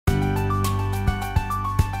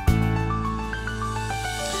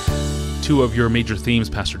Two of your major themes,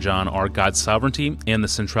 Pastor John, are God's sovereignty and the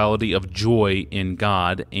centrality of joy in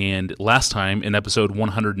God. And last time, in episode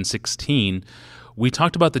 116, we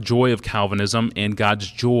talked about the joy of Calvinism and God's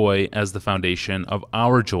joy as the foundation of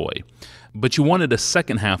our joy. But you wanted a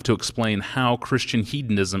second half to explain how Christian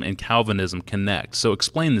hedonism and Calvinism connect. So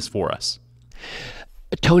explain this for us.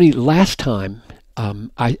 Tony, last time,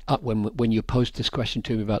 when you posed this question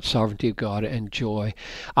to me about sovereignty of God and joy,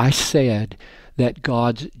 I said that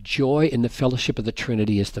God's joy in the fellowship of the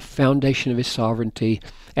Trinity is the foundation of His sovereignty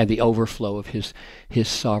and the overflow of His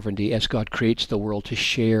sovereignty as God creates the world to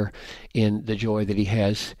share in the joy that He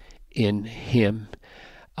has in Him.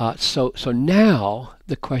 So now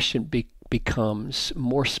the question becomes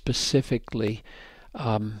more specifically,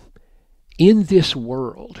 in this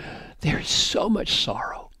world, there is so much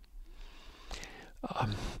sorrow.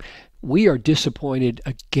 We are disappointed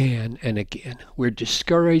again and again. We're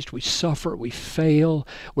discouraged, we suffer, we fail,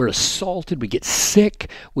 we're assaulted, we get sick,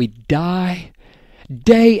 we die.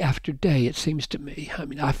 Day after day, it seems to me,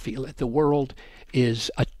 I feel it, the world is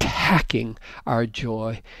attacking our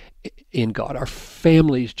joy in God, our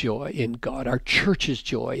family's joy in God, our church's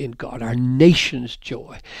joy in God, our nation's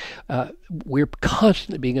joy. We're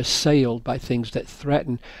constantly being assailed by things that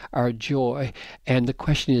threaten our joy. And the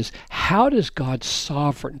question is, how does God's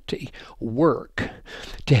sovereignty work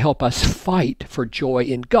to help us fight for joy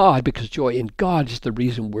in God? Because joy in God is the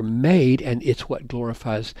reason we're made, and it's what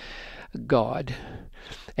glorifies God.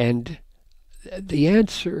 And the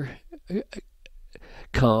answer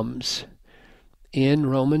comes in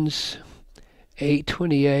Romans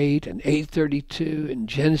 8:28 and 8:32 and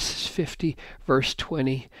Genesis 50 verse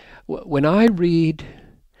 20. When I read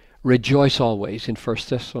rejoice always in 1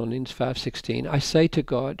 Thessalonians 5:16, I say to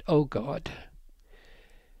God, oh God,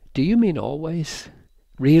 do you mean always?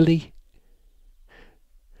 Really?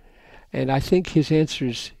 And I think his answer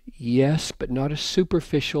is yes, but not a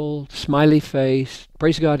superficial, smiley face,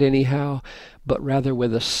 praise God anyhow, but rather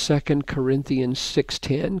with a 2 Corinthians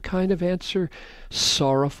 6:10 kind of answer,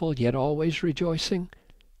 sorrowful yet always rejoicing,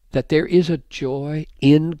 that there is a joy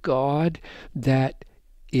in God that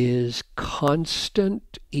is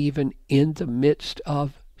constant even in the midst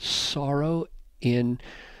of sorrow, in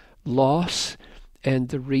loss. And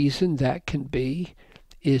the reason that can be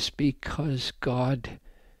is because God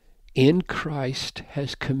in Christ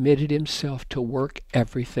has committed Himself to work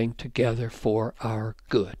everything together for our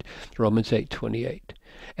good. Romans 8:28.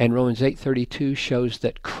 And Romans 8:32 shows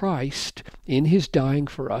that Christ, in His dying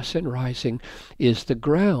for us and rising, is the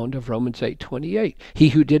ground of Romans 8:28. He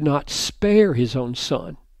who did not spare His own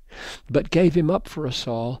Son, but gave Him up for us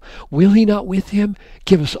all, will He not with Him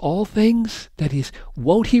give us all things? That is,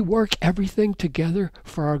 won't He work everything together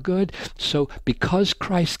for our good? So because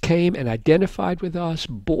Christ came and identified with us,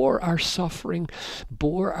 bore our suffering,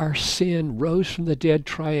 bore our sin, rose from the dead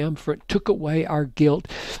triumphant, took away our guilt,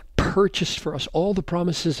 purchased for us all the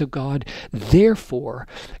promises of God. Therefore,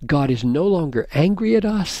 God is no longer angry at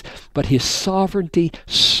us, but His sovereignty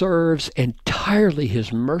serves entirely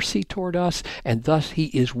His mercy toward us, and thus He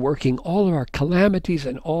is working all of our calamities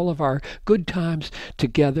and all of our good times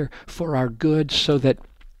together for our good, so that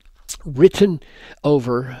written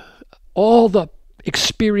over all the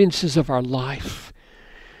experiences of our life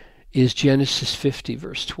is Genesis 50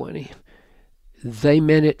 verse 20. They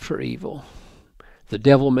meant it for evil. The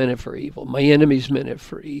devil meant it for evil. My enemies meant it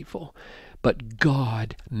for evil. But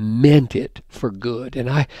God meant it for good. And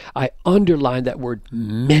I underline that word,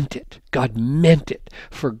 meant it. God meant it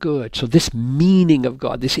for good. So this meaning of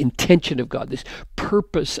God, this intention of God, this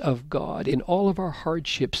purpose of God in all of our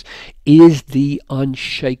hardships is the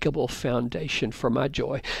unshakable foundation for my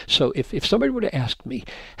joy. So if somebody were to ask me,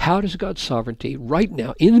 how does God's sovereignty right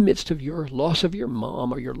now, in the midst of your loss of your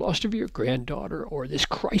mom or your loss of your granddaughter or this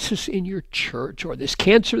crisis in your church or this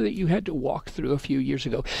cancer that you had to walk through a few years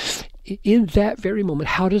ago, in that very moment,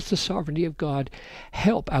 how does the sovereignty of God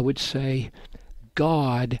help? I would say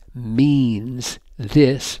God means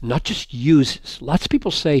this, not just uses. Lots of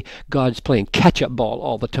people say God's playing catch-up ball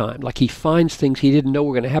all the time, like He finds things He didn't know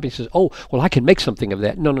were going to happen. He says, oh, well, I can make something of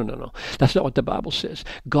that. No. That's not what the Bible says.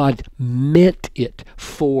 God meant it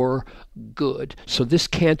for good. So this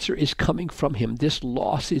cancer is coming from Him. This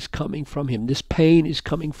loss is coming from Him. This pain is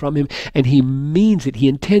coming from Him. And He means it. He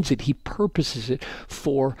intends it. He purposes it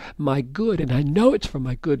for my good. And I know it's for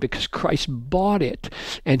my good because Christ bought it.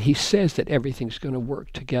 And He says that everything's going to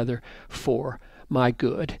work together for my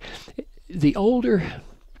good. When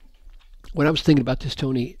I was thinking about this,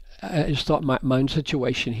 Tony, I just thought my own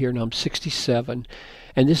situation here. Now I'm 67,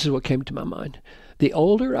 and this is what came to my mind. The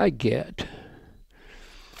older I get,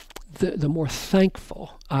 the more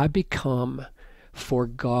thankful I become for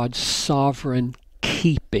God's sovereign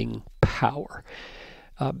keeping power.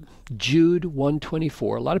 Jude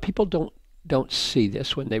 1:24. A lot of people don't see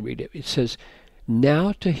this when they read it. It says,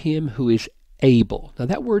 "Now to him who is able." Now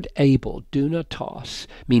that word able, dunatos,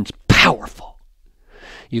 means powerful.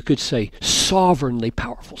 You could say sovereignly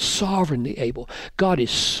powerful, sovereignly able. God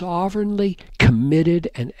is sovereignly committed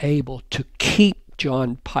and able to keep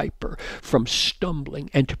John Piper from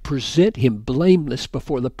stumbling and to present him blameless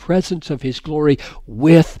before the presence of his glory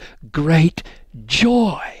with great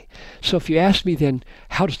joy. So if you ask me then,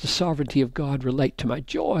 how does the sovereignty of God relate to my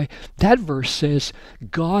joy? That verse says,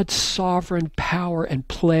 God's sovereign power and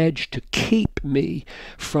pledge to keep me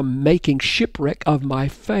from making shipwreck of my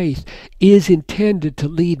faith is intended to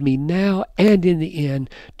lead me now and in the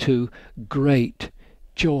end to great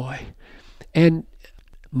joy. And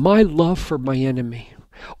my love for my enemy,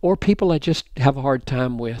 or people I just have a hard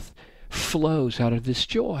time with, flows out of this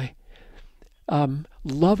joy.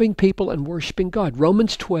 Loving people and worshiping God.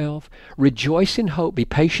 Romans 12, rejoice in hope, be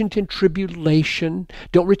patient in tribulation,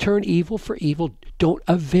 don't return evil for evil, don't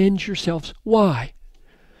avenge yourselves. Why?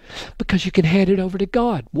 Because you can hand it over to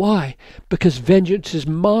God. Why? Because vengeance is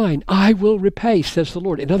mine. I will repay, says the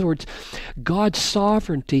Lord. In other words, God's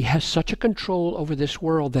sovereignty has such a control over this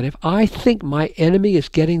world that if I think my enemy is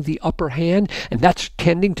getting the upper hand, and that's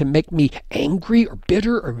tending to make me angry or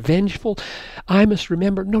bitter or vengeful, I must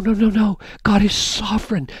remember, no. God is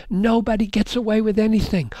sovereign. Nobody gets away with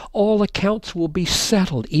anything. All accounts will be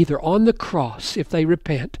settled either on the cross if they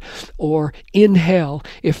repent or in hell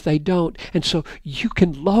if they don't. And so you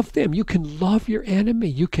can love them. You can love your enemy.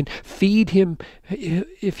 You can feed him.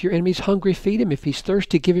 If your enemy's hungry, feed him. If he's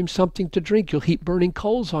thirsty, give him something to drink. You'll heap burning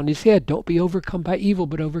coals on his head. Don't be overcome by evil,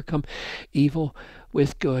 but overcome evil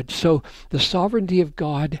with good. So the sovereignty of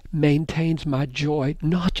God maintains my joy,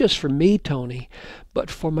 not just for me, Tony, but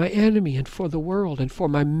for my enemy and for the world and for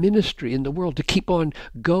my ministry in the world to keep on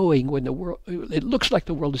going when the world, it looks like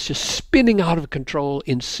the world is just spinning out of control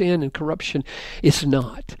in sin and corruption. It's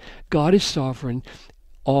not. God is sovereign.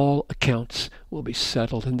 All accounts will be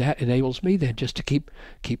settled, and that enables me then just to keep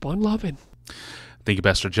on loving. Thank you,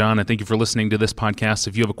 Pastor John, and thank you for listening to this podcast.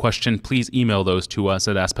 If you have a question, please email those to us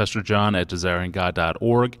at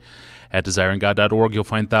askpastorjohn@desiringgod.org. At desiringgod.org, you'll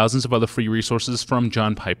find thousands of other free resources from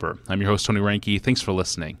John Piper. I'm your host, Tony Reinke. Thanks for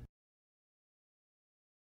listening.